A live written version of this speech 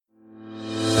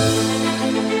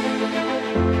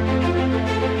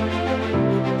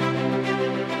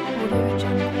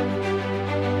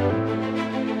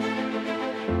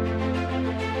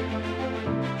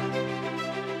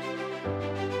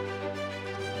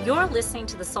You're listening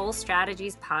to the Soul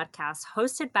Strategies podcast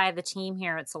hosted by the team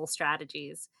here at Soul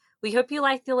Strategies. We hope you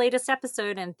like the latest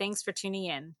episode and thanks for tuning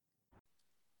in.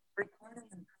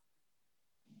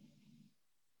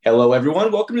 Hello,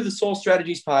 everyone. Welcome to the Soul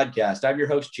Strategies podcast. I'm your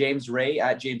host, James Ray,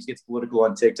 at James Gets Political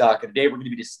on TikTok. And today we're going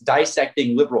to be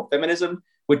dissecting liberal feminism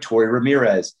with Tori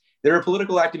Ramirez. They're a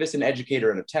political activist and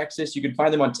educator out of Texas. You can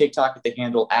find them on TikTok at the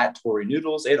handle at Tori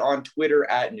Noodles and on Twitter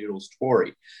at Noodles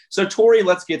Tori. So, Tori,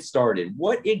 let's get started.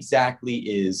 What exactly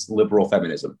is liberal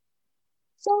feminism?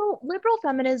 So liberal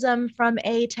feminism, from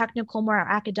a technical, more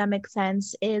academic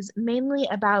sense, is mainly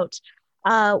about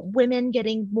women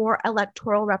getting more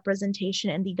electoral representation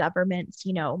in the governments,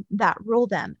 that rule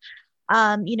them.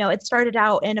 It started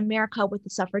out in America with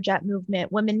the suffragette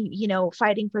movement, women,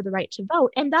 fighting for the right to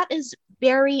vote. And that is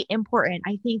very important.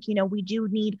 I think, we do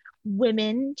need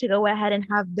women to go ahead and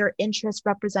have their interests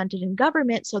represented in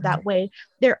government. So that way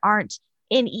there aren't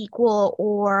unequal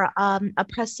or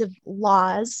oppressive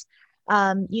laws,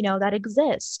 that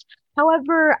exist.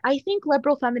 However, I think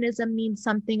liberal feminism means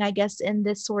something, I guess, in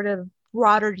this sort of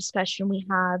broader discussion we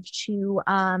have to,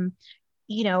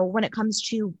 when it comes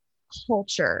to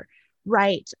culture.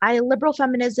 Right. Liberal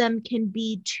feminism can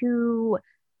be too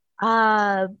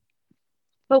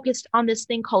focused on this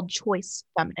thing called choice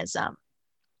feminism,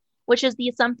 which is the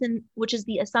assumption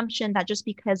that just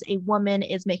because a woman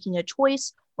is making a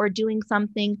choice or doing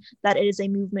something, that it is a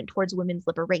movement towards women's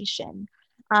liberation.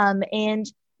 And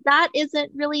that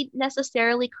isn't really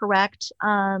necessarily correct.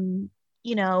 A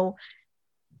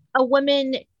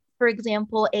woman, for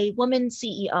example, a woman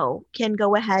CEO can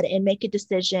go ahead and make a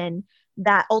decision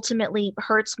that ultimately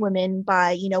hurts women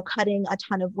by, cutting a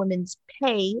ton of women's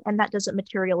pay, and that doesn't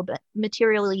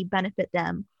materially benefit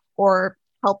them or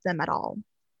help them at all.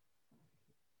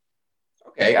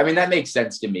 Okay, I mean, that makes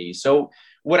sense to me. So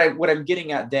what I'm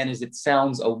getting at then is it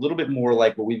sounds a little bit more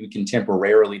like what we would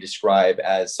contemporarily describe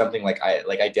as something like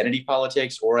identity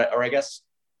politics, or I guess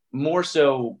more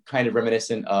so kind of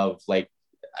reminiscent of like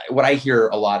what I hear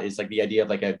a lot is like the idea of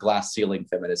like a glass ceiling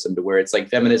feminism, to where it's like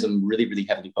feminism really, really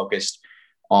heavily focused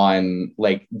on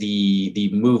like the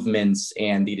movements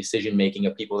and the decision making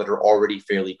of people that are already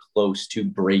fairly close to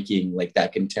breaking like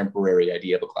that contemporary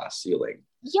idea of a glass ceiling.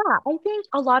 Yeah, I think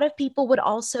a lot of people would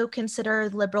also consider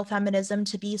liberal feminism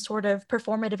to be sort of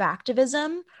performative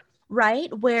activism,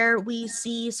 right? Where we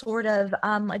see sort of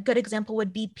a good example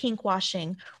would be pink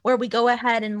washing, where we go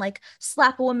ahead and like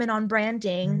slap a woman on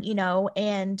branding,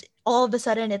 and all of a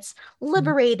sudden it's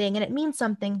liberating and it means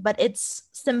something, but it's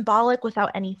symbolic without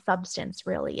any substance,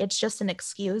 really. It's just an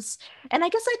excuse. And I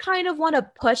guess I kind of want to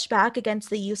push back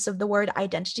against the use of the word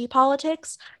identity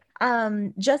politics.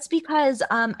 Just because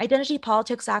identity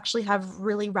politics actually have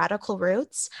really radical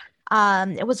roots.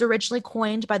 It was originally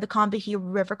coined by the Combahee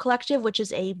River Collective, which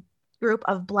is a group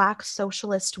of Black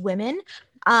socialist women.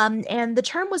 And the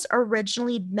term was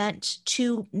originally meant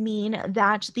to mean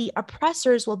that the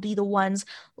oppressors will be the ones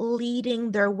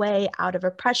leading their way out of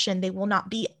oppression. They will not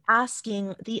be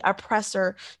asking the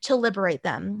oppressor to liberate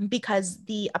them, because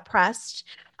the oppressed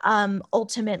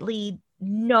ultimately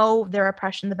know their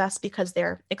oppression the best because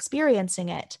they're experiencing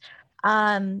it.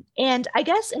 And I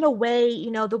guess in a way,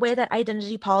 the way that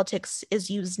identity politics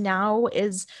is used now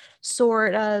is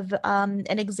sort of an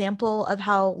example of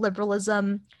how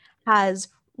liberalism has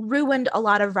ruined a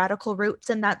lot of radical roots.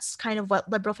 And that's kind of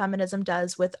what liberal feminism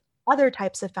does with other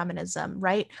types of feminism,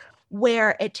 right?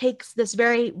 Where it takes this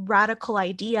very radical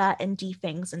idea and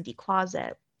defangs and declawes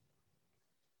it.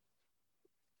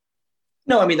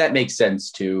 No, I mean, that makes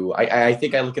sense too. I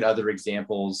think I look at other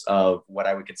examples of what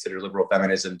I would consider liberal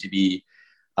feminism to be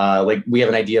like we have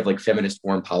an idea of like feminist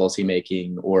foreign policy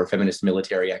making or feminist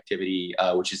military activity,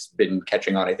 which has been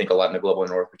catching on, I think, a lot in the global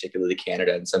north, particularly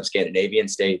Canada and some Scandinavian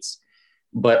states,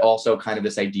 but also kind of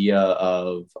this idea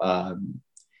of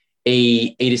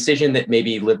a decision that may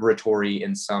be liberatory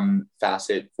in some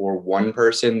facet for one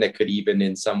person that could even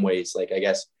in some ways, like I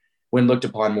guess, when looked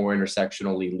upon more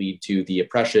intersectionally, lead to the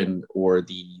oppression or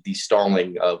the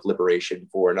stalling of liberation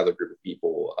for another group of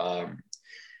people.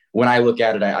 When I look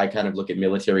at it, I kind of look at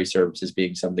military service as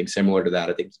being something similar to that.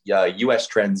 I think U.S.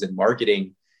 trends in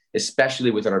marketing,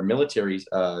 especially within our military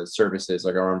services,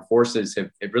 like our armed forces, have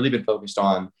really been focused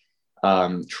on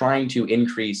trying to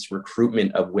increase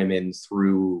recruitment of women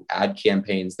through ad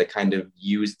campaigns that kind of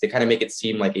make it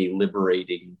seem like a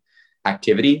liberating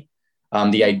activity.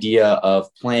 The idea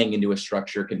of playing into a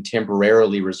structure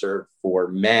contemporarily reserved for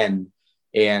men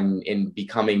and in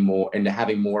becoming more and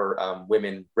having more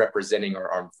women representing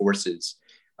our armed forces,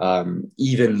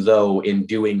 even though in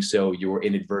doing so, you're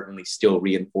inadvertently still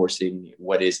reinforcing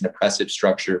what is an oppressive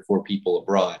structure for people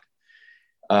abroad.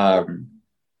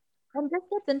 And this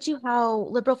gets into how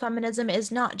liberal feminism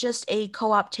is not just a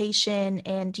co-optation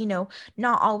and,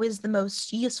 not always the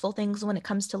most useful things when it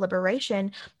comes to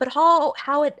liberation, but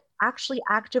how it actually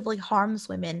actively harms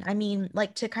women. I mean,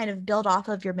 like to kind of build off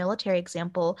of your military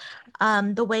example,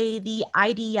 the way the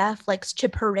IDF likes to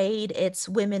parade its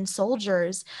women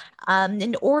soldiers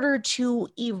in order to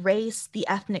erase the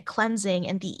ethnic cleansing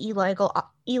and the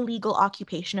illegal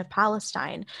occupation of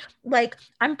Palestine. Like,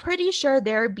 I'm pretty sure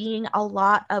there being a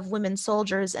lot of women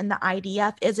soldiers in the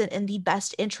IDF isn't in the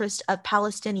best interest of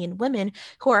Palestinian women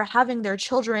who are having their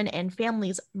children and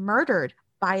families murdered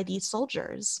by these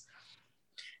soldiers.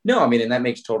 No, I mean, and that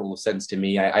makes total sense to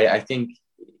me. I think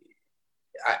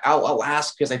I'll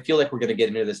ask because I feel like we're going to get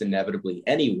into this inevitably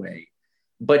anyway.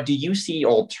 But do you see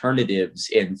alternatives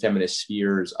in feminist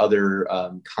spheres, other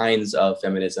kinds of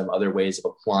feminism, other ways of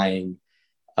applying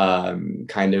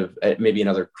kind of maybe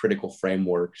another critical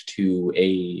framework to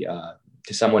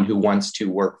to someone who wants to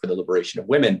work for the liberation of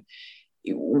women?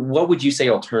 What would you say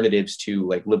alternatives to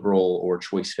like liberal or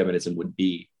choice feminism would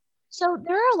be? So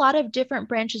there are a lot of different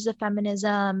branches of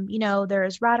feminism.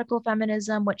 There's radical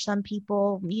feminism, which some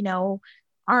people,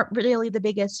 aren't really the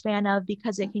biggest fan of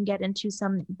because it can get into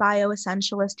some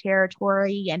bioessentialist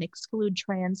territory and exclude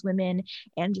trans women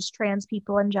and just trans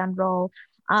people in general.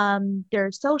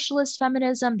 There's socialist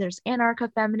feminism, there's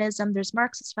anarcho-feminism, there's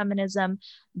Marxist feminism.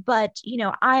 But,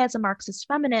 I, as a Marxist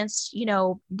feminist,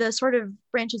 the sort of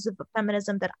branches of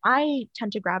feminism that I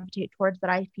tend to gravitate towards that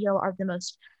I feel are the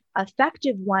most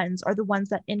effective ones are the ones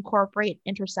that incorporate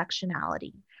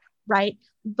intersectionality, right?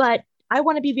 But I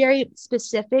want to be very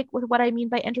specific with what I mean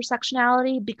by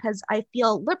intersectionality because I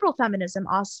feel liberal feminism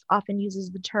often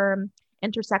uses the term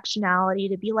intersectionality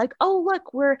to be like, oh,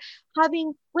 look, we're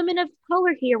having women of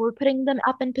color here. We're putting them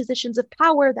up in positions of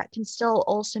power that can still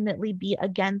ultimately be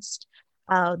against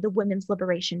the women's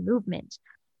liberation movement.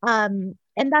 And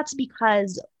that's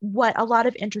because what a lot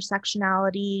of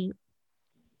intersectionality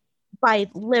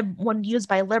when used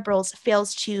by liberals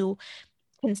fails to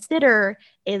consider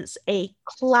is a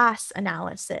class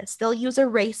analysis. They'll use a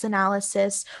race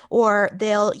analysis or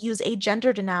they'll use a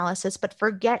gendered analysis, but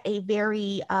forget a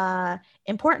very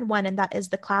important one, and that is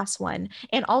the class one.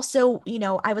 And also,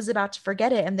 I was about to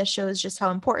forget it, and this shows just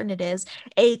how important it is,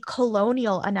 a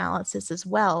colonial analysis as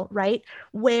well, right?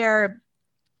 Where,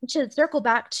 to circle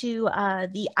back to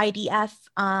the IDF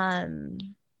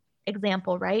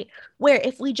example, right? Where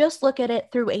if we just look at it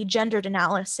through a gendered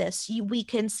analysis, we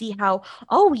can see how,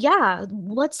 oh yeah,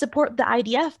 let's support the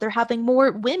IDF. They're having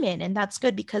more women, and that's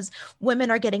good because women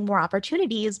are getting more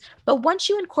opportunities. But once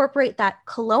you incorporate that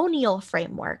colonial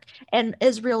framework and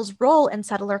Israel's role in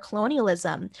settler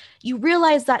colonialism, you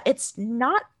realize that it's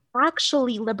not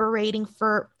actually liberating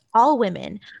for all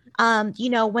women.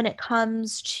 When it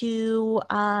comes to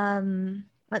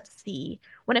let's see,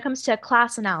 when it comes to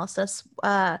class analysis,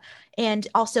 and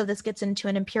also this gets into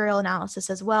an imperial analysis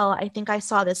as well. I think I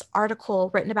saw this article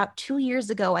written about 2 years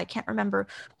ago. I can't remember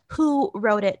who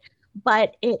wrote it,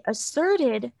 but it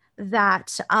asserted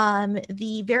that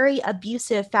the very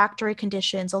abusive factory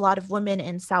conditions a lot of women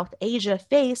in South Asia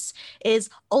face is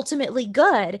ultimately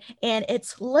good and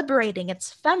it's liberating,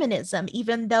 it's feminism,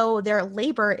 even though their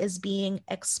labor is being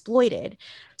exploited.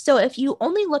 So if you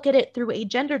only look at it through a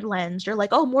gendered lens, you're like,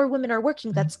 oh, more women are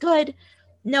working, that's good.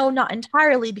 No, not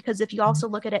entirely, because if you also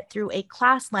look at it through a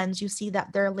class lens, you see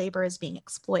that their labor is being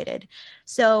exploited.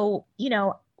 So,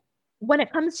 when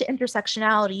it comes to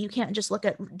intersectionality, you can't just look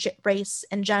at race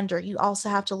and gender. You also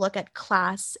have to look at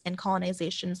class and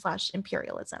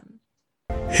colonization/imperialism.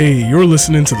 Hey, you're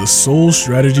listening to the Soul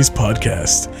Strategies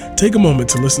Podcast. Take a moment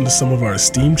to listen to some of our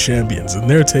esteemed champions and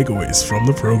their takeaways from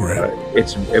the program.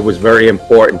 It was very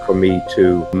important for me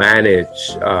to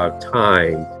manage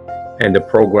time, and the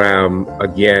program,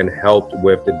 again, helped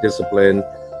with the discipline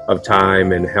of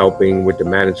time and helping with the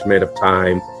management of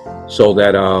time so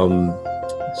that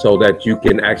you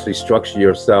can actually structure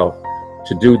yourself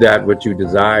to do that what you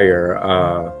desire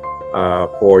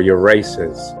for your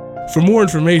races. For more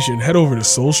information, head over to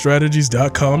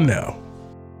soulstrategies.com now.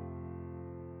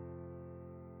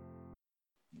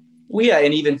 Well, yeah,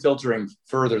 and even filtering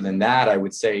further than that, I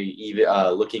would say even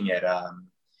looking at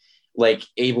like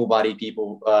able-bodied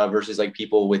people versus like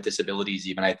people with disabilities,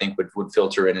 even I think would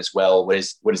filter in as well. What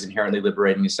is inherently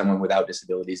liberating to someone without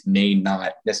disabilities may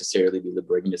not necessarily be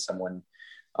liberating to someone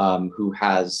who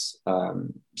has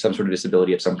some sort of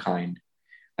disability of some kind.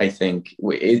 I think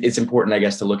it's important, I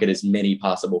guess, to look at as many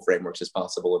possible frameworks as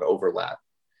possible and overlap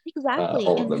Exactly.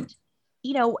 all of them.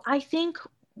 I think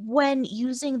when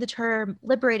using the term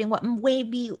liberating, what may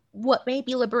be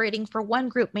liberating for one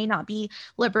group may not be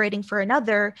liberating for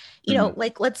another.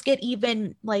 Like, let's get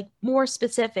even like more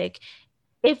specific.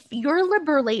 If your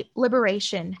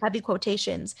liberation, heavy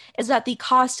quotations, is at the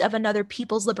cost of another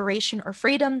people's liberation or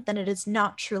freedom, then it is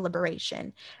not true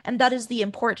liberation. And that is the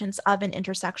importance of an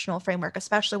intersectional framework,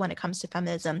 especially when it comes to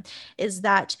feminism, is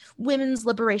that women's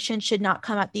liberation should not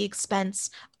come at the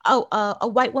expense. A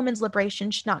white woman's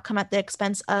liberation should not come at the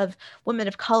expense of women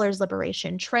of color's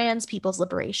liberation, trans people's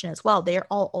liberation as well. They are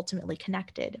all ultimately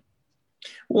connected.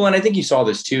 Well, and I think you saw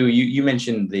this too. You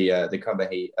mentioned the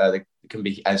Combahee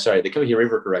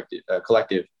River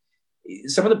Collective.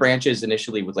 Some of the branches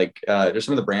initially with there's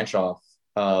some of the branch off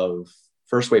of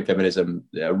first wave feminism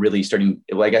really starting.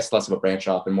 Well, I guess less of a branch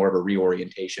off and more of a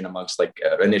reorientation amongst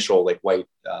initial white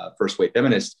first wave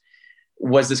feminists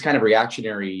was this kind of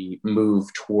reactionary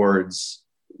move towards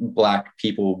Black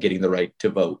people getting the right to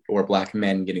vote or Black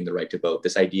men getting the right to vote.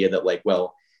 This idea that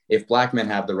if Black men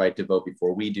have the right to vote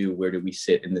before we do, where do we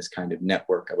sit in this kind of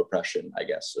network of oppression, I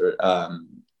guess? Or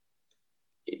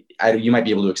you might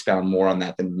be able to expound more on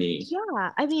that than me. Yeah,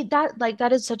 I mean,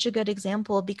 that is such a good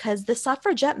example because the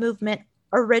suffragette movement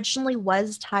originally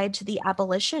was tied to the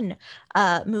abolition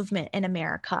movement in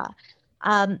America.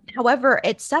 However,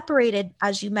 it separated,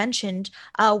 as you mentioned,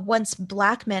 once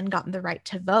Black men got the right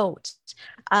to vote,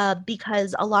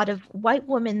 because a lot of white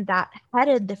women that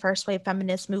headed the first wave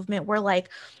feminist movement were like,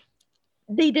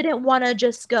 they didn't want to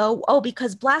just go, oh,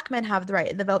 because Black men have the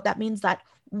right to vote, that means that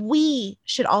we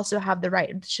should also have the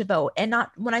right to vote. And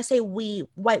not, when I say we,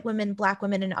 white women, Black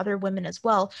women, and other women as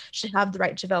well should have the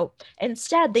right to vote.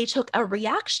 Instead, they took a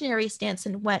reactionary stance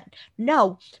and went,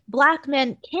 no, Black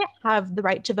men can't have the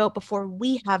right to vote before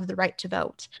we have the right to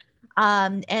vote.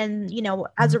 And,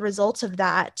 as a result of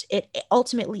that, it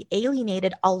ultimately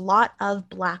alienated a lot of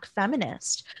Black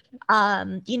feminists.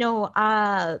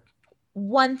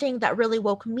 One thing that really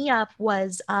woke me up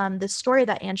was the story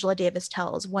that Angela Davis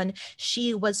tells when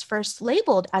she was first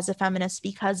labeled as a feminist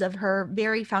because of her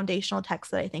very foundational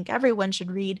text that I think everyone should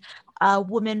read,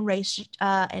 Woman, Race,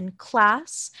 and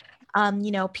Class.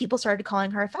 People started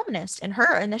calling her a feminist, and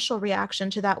her initial reaction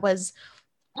to that was,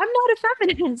 I'm not a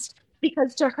feminist.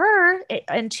 Because to her,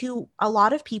 and to a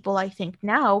lot of people, I think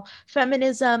now,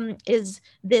 feminism is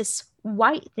this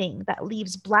white thing that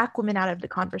leaves Black women out of the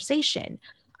conversation.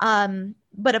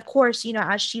 But of course,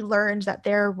 as she learned that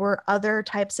there were other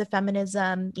types of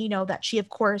feminism, that she of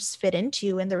course fit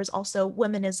into, and there was also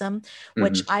womanism,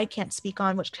 which I can't speak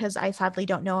on, because I sadly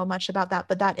don't know much about that,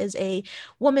 but that is a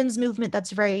women's movement that's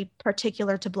very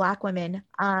particular to Black women.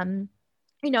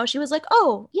 She was like,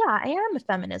 oh yeah, I am a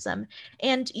feminism.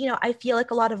 And, I feel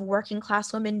like a lot of working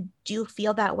class women do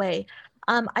feel that way.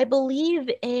 I believe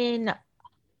in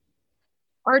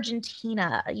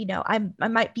Argentina, I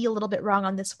might be a little bit wrong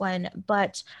on this one,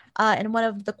 but in one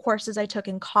of the courses I took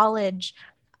in college,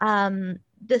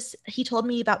 he told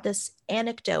me about this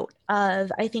anecdote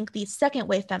of, I think, these second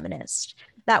wave feminists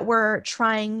that were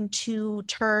trying to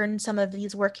turn some of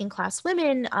these working class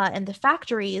women in the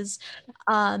factories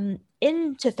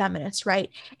into feminists, right?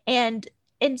 And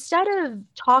instead of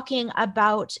talking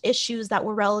about issues that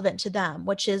were relevant to them,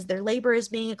 which is their labor is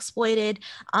being exploited,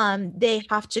 they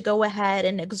have to go ahead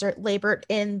and exert labor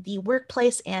in the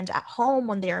workplace and at home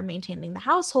when they are maintaining the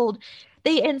household,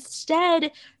 they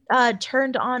instead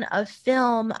turned on a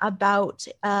film about,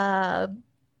 I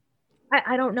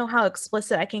don't know how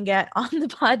explicit I can get on the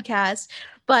podcast,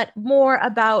 but more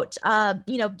about,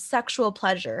 sexual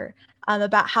pleasure,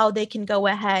 about how they can go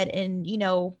ahead and,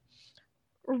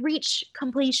 reach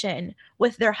completion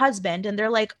with their husband. And they're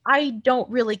like, I don't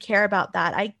really care about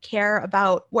that. I care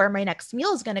about where my next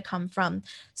meal is going to come from.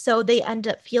 So they end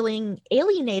up feeling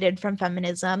alienated from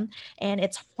feminism, and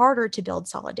it's harder to build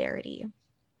solidarity.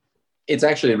 It's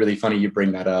actually really funny you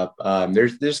bring that up.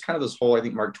 There's kind of this whole, I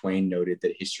think Mark Twain noted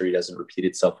that history doesn't repeat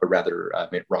itself, but rather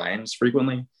it rhymes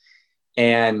frequently.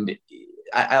 And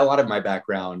a lot of my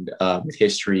background with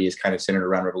history is kind of centered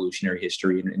around revolutionary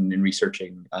history and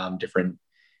researching different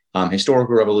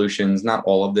historical revolutions, not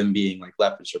all of them being like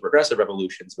leftist or progressive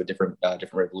revolutions, but different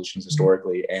revolutions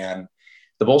historically. And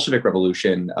the Bolshevik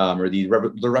Revolution, or the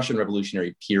Russian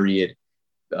Revolutionary period,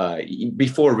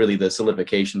 before really the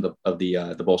solidification of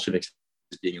the Bolsheviks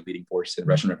being a leading force in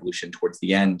Russian Revolution towards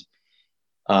the end,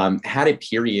 had a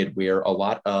period where a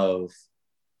lot of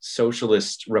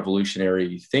socialist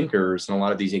revolutionary thinkers and a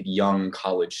lot of these young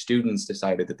college students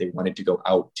decided that they wanted to go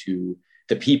out to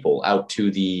the people, out to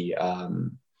the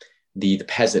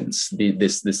peasants,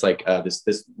 this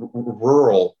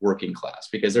rural working class,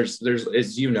 because there's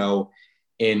as you know,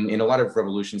 in a lot of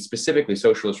revolutions, specifically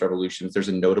socialist revolutions, there's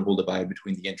a notable divide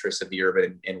between the interests of the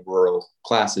urban and rural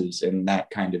classes, and that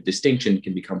kind of distinction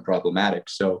can become problematic.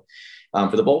 So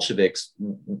for the Bolsheviks,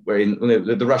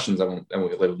 the Russians, I won't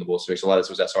label the Bolsheviks, a lot of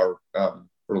this was SR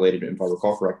related, if I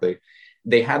recall correctly.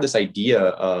 They had this idea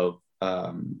of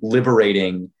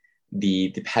liberating the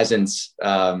peasants,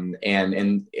 and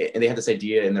they had this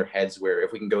idea in their heads where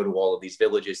if we can go to all of these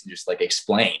villages and just like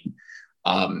explain,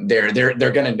 they're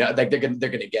gonna know, like they're gonna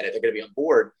get it, they're gonna be on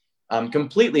board.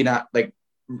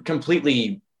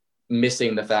 Completely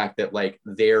missing the fact that like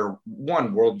their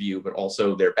one worldview, but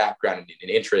also their background and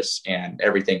interests and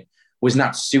everything was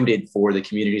not suited for the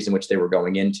communities in which they were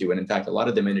going into. And in fact, a lot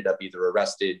of them ended up either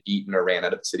arrested, beaten, or ran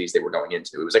out of the cities they were going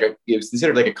into. It was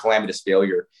considered like a calamitous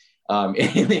failure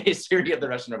in the history of the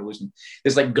Russian Revolution.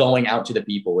 It's like going out to the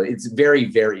people. It's very,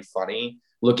 very funny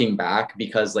looking back,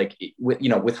 because like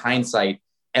with hindsight,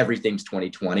 everything's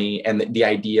 2020, and the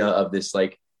idea of this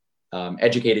like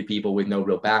educated people with no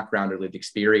real background or lived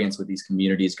experience with these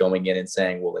communities going in and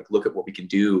saying, well, like, look at what we can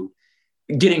do,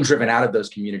 getting driven out of those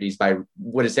communities by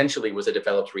what essentially was a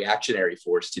developed reactionary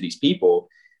force to these people,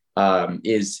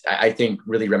 is, I think,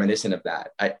 really reminiscent of that.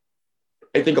 I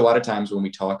think a lot of times when we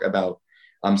talk about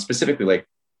specifically like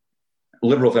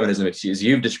liberal feminism, as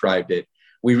you've described it,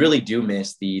 we really do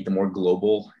miss the more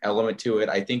global element to it.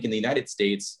 I think in the United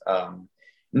States,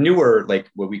 newer,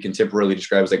 like what we contemporarily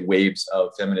describe as like waves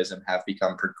of feminism have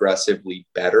become progressively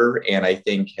better, and I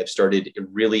think have started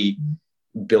really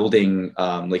building,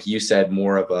 like you said,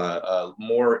 more of a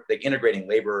more like integrating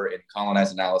labor and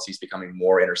colonized analyses, becoming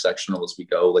more intersectional as we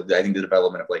go. Like I think the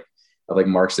development of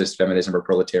Marxist feminism or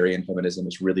proletarian feminism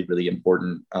is really, really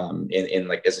important in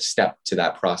like as a step to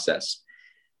that process.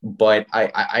 But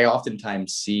I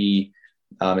oftentimes see,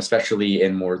 especially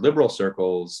in more liberal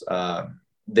circles,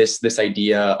 this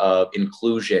idea of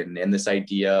inclusion and this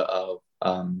idea of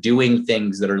doing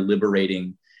things that are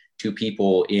liberating to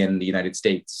people in the United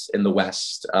States, in the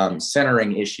West,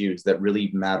 centering issues that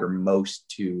really matter most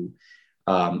to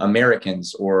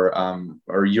Americans or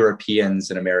Europeans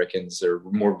and Americans, or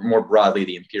more broadly,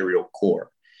 the imperial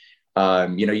core.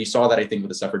 You saw that, I think, with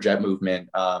the suffragette movement,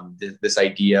 this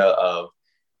idea of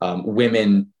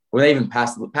women, when they even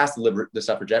passed the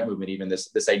suffragette movement, even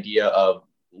this idea of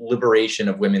liberation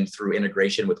of women through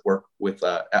integration with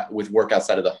work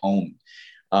outside of the home,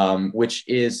 which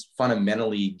is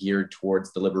fundamentally geared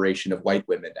towards the liberation of white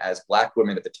women, as Black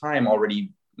women at the time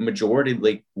already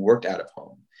majority worked out of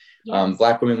home. Yes.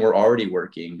 Black women were already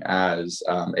working as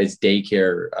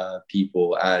daycare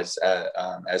people, as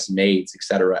maids,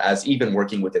 etc., as even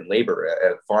working within labor,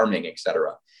 farming,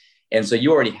 etc. And so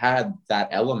you already had that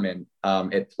element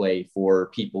at play for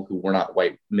people who were not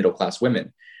white middle-class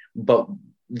women. But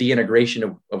the integration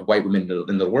of white women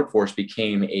in the workforce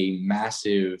became a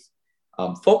massive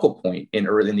focal point in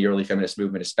the early feminist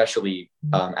movement, especially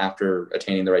after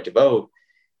attaining the right to vote,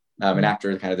 and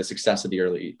after kind of the success of the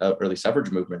early suffrage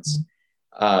movements.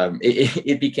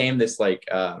 It became this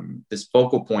this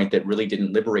focal point that really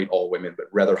didn't liberate all women, but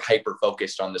rather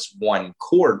hyper-focused on this one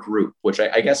core group, which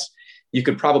I guess you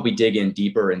could probably dig in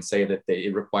deeper and say that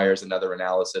it requires another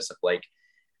analysis of like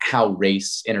how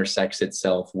race intersects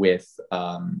itself with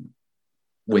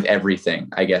everything.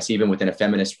 I guess even within a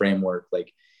feminist framework,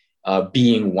 like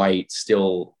being white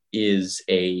still is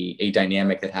a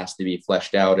dynamic that has to be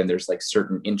fleshed out, and there's like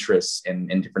certain interests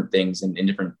and different things and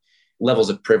different levels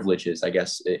of privileges, I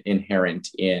guess, inherent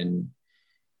in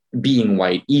being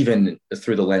white, even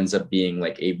through the lens of being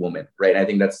like a woman, right? And I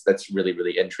think that's really,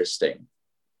 really interesting.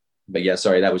 But yeah,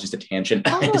 sorry, that was just a tangent.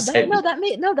 That's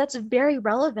very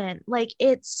relevant. Like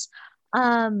it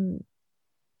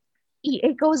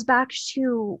goes back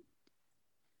to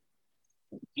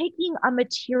taking a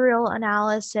material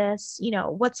analysis,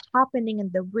 what's happening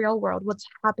in the real world, what's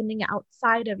happening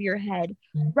outside of your head,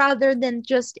 rather than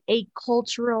just a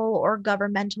cultural or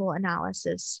governmental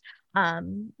analysis.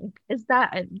 Is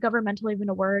that governmental even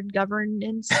a word?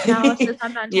 Governance analysis?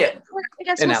 I'm not. Yeah. I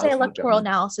guess we'll say electoral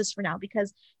analysis for now,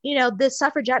 because the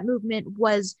suffragette movement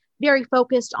was very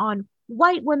focused on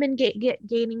white women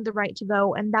gaining the right to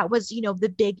vote, and that was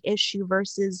the big issue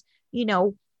versus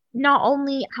not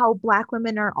only how Black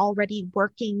women are already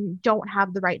working don't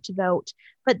have the right to vote,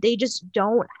 but they just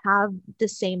don't have the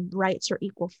same rights or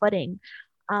equal footing.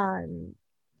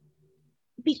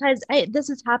 Because this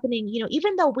is happening,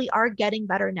 even though we are getting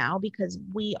better now, because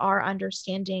we are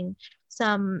understanding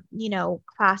some,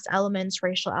 class elements,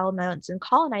 racial elements, and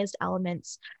colonized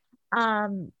elements,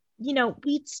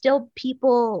 we still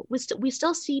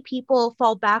see people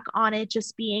fall back on it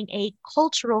just being a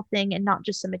cultural thing and not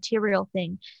just a material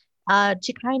thing.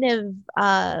 to kind of,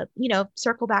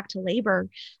 circle back to labor,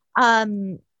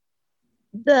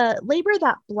 the labor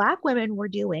that Black women were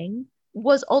doing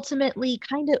was ultimately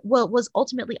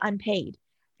unpaid.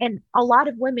 And a lot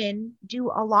of women do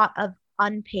a lot of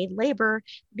unpaid labor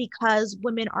because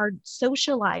women are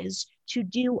socialized to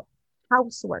do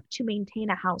housework, to maintain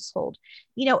a household.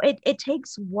 It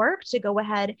takes work to go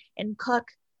ahead and cook,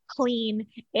 clean,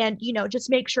 and, just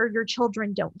make sure your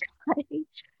children don't die.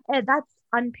 And that's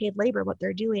unpaid labor, what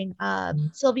they're doing.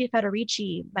 Sylvia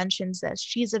Federici mentions this.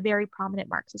 She's a very prominent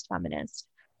Marxist feminist.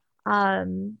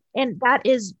 And that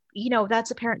is,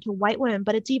 that's apparent to white women,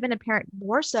 but it's even apparent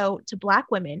more so to Black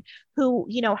women who,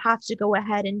 have to go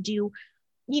ahead and do,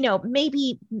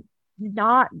 maybe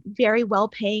not very well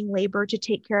paying labor to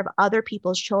take care of other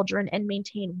people's children and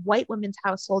maintain white women's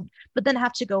household, but then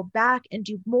have to go back and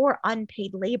do more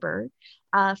unpaid labor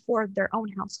for their own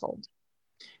household.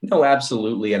 No,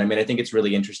 absolutely. And I mean, I think it's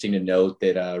really interesting to note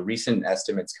that recent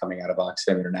estimates coming out of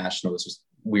Oxfam International, this was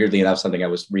weirdly enough something I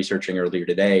was researching earlier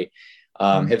today,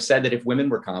 have said that if women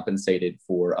were compensated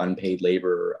for unpaid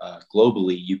labor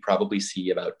globally, you'd probably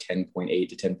see about $10.8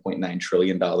 to $10.9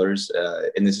 trillion.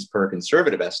 And this is per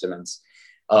conservative estimates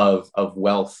of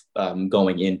wealth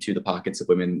going into the pockets of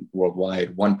women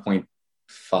worldwide,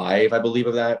 1.5, I believe,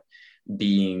 of that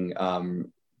being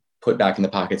put back in the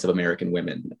pockets of American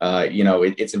women.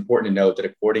 It's important to note that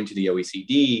according to the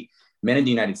OECD, men in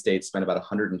the United States spend about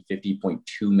 150.2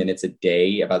 minutes a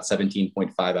day, about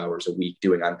 17.5 hours a week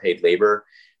doing unpaid labor,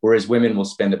 whereas women will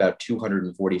spend about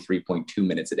 243.2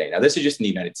 minutes a day. Now, this is just in the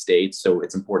United States, so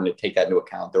it's important to take that into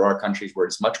account. There are countries where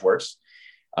it's much worse.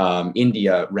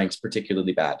 India ranks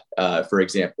particularly bad, for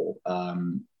example.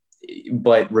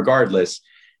 But regardless,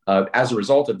 as a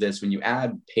result of this, when you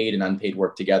add paid and unpaid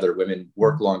work together, women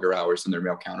work longer hours than their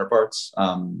male counterparts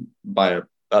by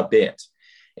a bit.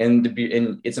 And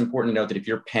it's important to note that if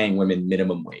you're paying women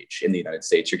minimum wage in the United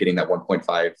States, you're getting that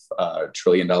 $1.5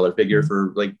 trillion figure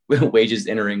for like wages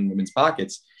entering women's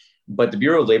pockets. But the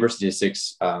Bureau of Labor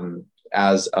Statistics,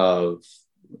 as of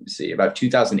about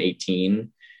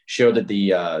 2018, showed that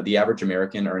the average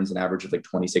American earns an average of like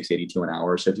 $26.82 an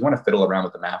hour. So if you want to fiddle around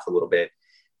with the math a little bit,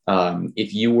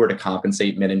 if you were to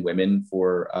compensate men and women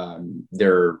for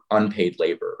their unpaid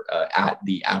labor at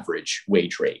the average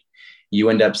wage rate, you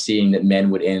end up seeing that men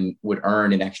would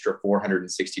earn an extra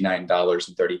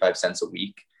 $469.35 a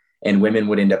week, and women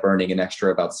would end up earning an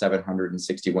extra about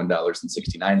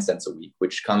 $761.69 a week,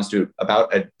 which comes to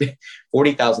about a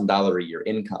 $40,000 a year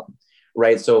income,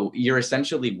 right? So you're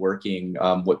essentially working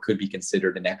what could be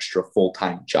considered an extra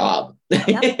full-time job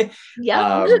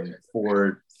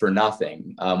for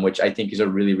nothing, which I think is a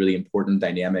really, really important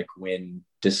dynamic when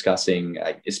discussing,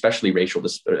 especially racial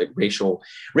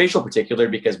particular,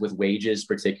 because with wages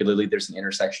particularly, there's an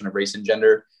intersection of race and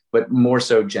gender, but more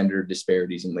so gender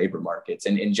disparities in labor markets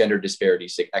and gender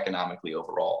disparities economically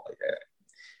overall.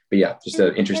 But yeah, just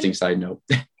an interesting side note.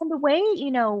 And the way,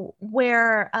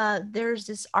 where there's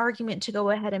this argument to go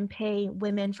ahead and pay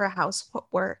women for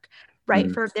housework,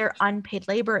 right, for their unpaid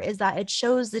labor, is that it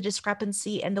shows the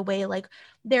discrepancy in the way, like,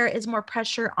 there is more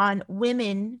pressure on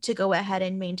women to go ahead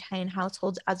and maintain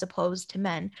households as opposed to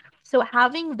men. So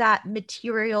having that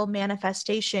material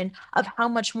manifestation of how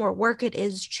much more work it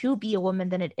is to be a woman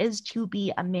than it is to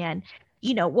be a man,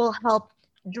 will help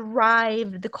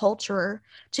drive the culture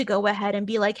to go ahead and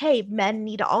be like, hey, men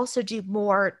need to also do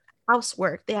more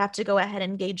housework. They have to go ahead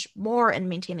and engage more in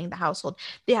maintaining the household.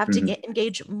 They have to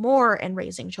engage more in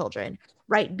raising children,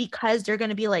 right? Because they're going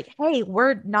to be like, hey,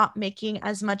 we're not making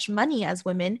as much money as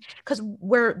women because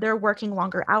they're working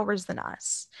longer hours than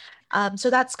us. So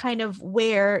that's kind of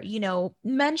where,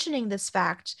 mentioning this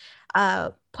fact,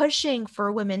 pushing for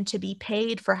women to be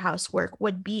paid for housework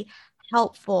would be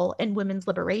helpful in women's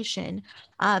liberation,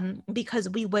 because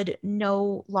we would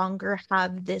no longer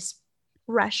have this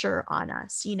pressure on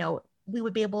us. We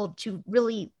would be able to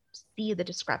really see the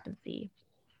discrepancy.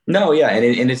 No, yeah.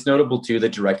 And it's notable too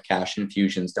that direct cash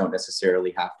infusions don't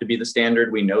necessarily have to be the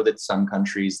standard. We know that some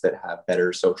countries that have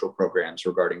better social programs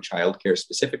regarding childcare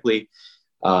specifically,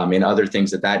 and other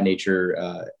things of that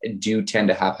nature, do tend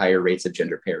to have higher rates of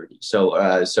gender parity.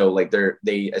 So like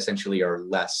they essentially are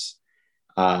less,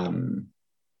 how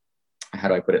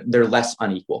do I put it? They're less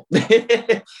unequal,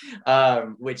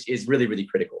 which is really, really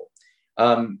critical.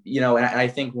 And I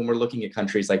think when we're looking at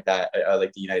countries like that,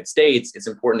 like the United States, it's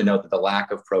important to note that the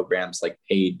lack of programs like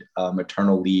paid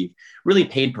maternal leave, really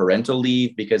paid parental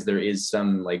leave, because there is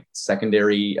some like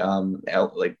secondary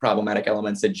like problematic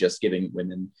elements that just giving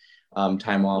women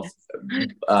time off.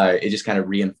 It just kind of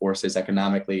reinforces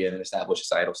economically and an established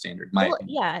societal standard.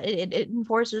 It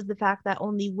enforces the fact that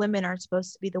only women are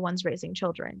supposed to be the ones raising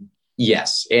children.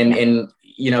 Yes, and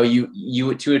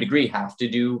you to a degree have to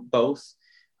do both.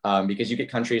 Because you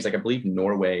get countries like, I believe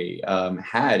Norway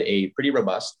had a pretty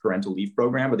robust parental leave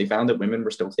program, but they found that women were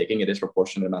still taking a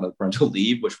disproportionate amount of parental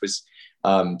leave, which was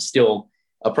still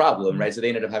a problem, right? So they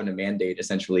ended up having to mandate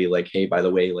essentially like, hey, by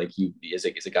the way, like you as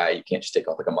a guy, you can't just take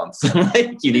off like a month.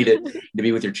 Like you need to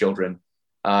be with your children.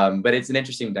 But it's an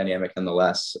interesting dynamic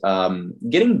nonetheless.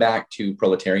 Getting back to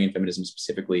proletarian feminism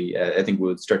specifically, I think we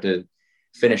would start to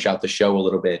finish out the show a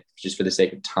little bit just for the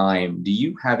sake of time. Do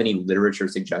you have any literature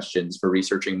suggestions for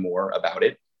researching more about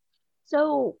it?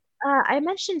 So I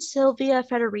mentioned Silvia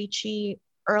Federici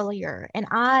earlier, and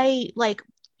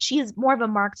she is more of a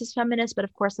Marxist feminist, but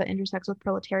of course that intersects with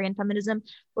proletarian feminism.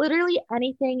 Literally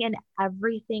anything and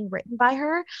everything written by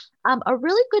her. A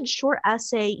really good short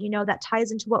essay, that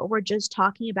ties into what we're just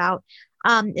talking about,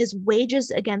 is Wages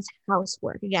Against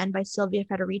Housework, again by Silvia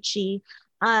Federici.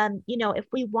 If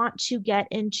we want to get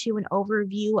into an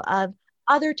overview of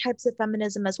other types of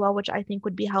feminism as well, which I think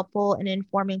would be helpful in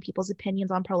informing people's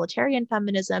opinions on proletarian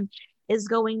feminism, is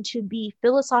going to be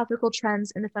Philosophical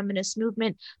Trends in the Feminist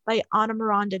Movement by Anna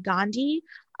Miranda Gandhi.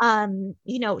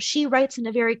 She writes in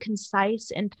a very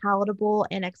concise and palatable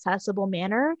and accessible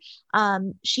manner.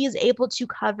 She is able to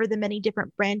cover the many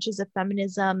different branches of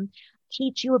feminism,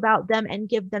 teach you about them, and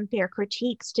give them fair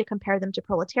critiques to compare them to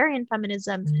proletarian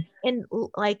feminism in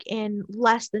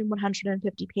less than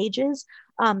 150 pages.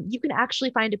 You can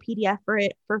actually find a PDF for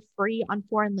it for free on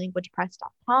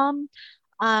foreignlanguagepress.com.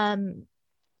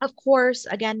 Of course,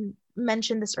 again,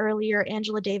 mentioned this earlier,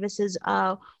 Angela Davis's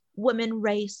Women,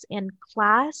 Race, and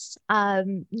Class.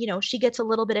 She gets a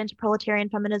little bit into proletarian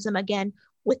feminism, again,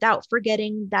 without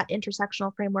forgetting that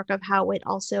intersectional framework of how it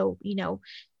also,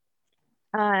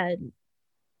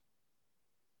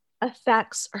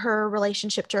 affects her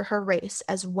relationship to her race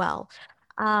as well.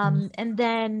 And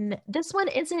then this one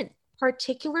isn't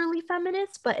particularly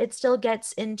feminist, but it still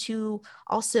gets into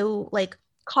also like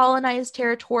colonized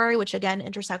territory, which again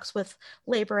intersects with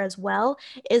labor as well,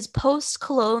 is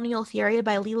Post-Colonial Theory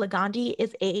by Leela Gandhi.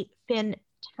 Is a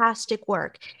fantastic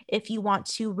work if you want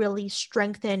to really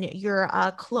strengthen your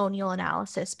colonial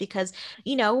analysis, because,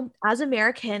 as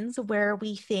Americans, where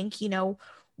we think,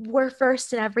 we're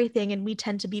first in everything and we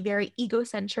tend to be very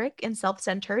egocentric and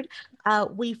self-centered,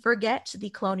 we forget the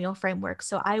colonial framework.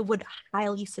 So I would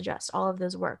highly suggest all of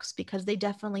those works because they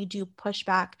definitely do push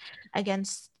back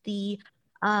against the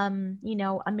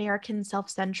American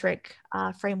self-centric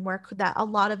framework that a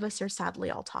lot of us are sadly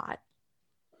all taught.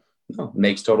 Oh,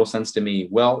 makes total sense to me.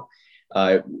 Well,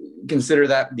 consider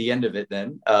that the end of it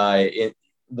then.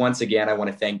 Once again, I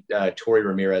want to thank Tori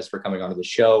Ramirez for coming onto the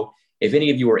show. If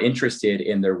any of you are interested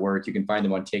in their work, you can find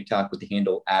them on TikTok with the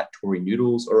handle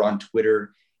 @ToriNoodles or on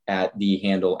Twitter at the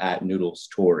handle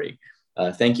 @NoodlesTori.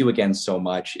 Thank you again so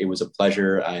much. It was a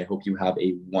pleasure. I hope you have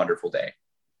a wonderful day.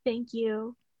 Thank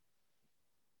you.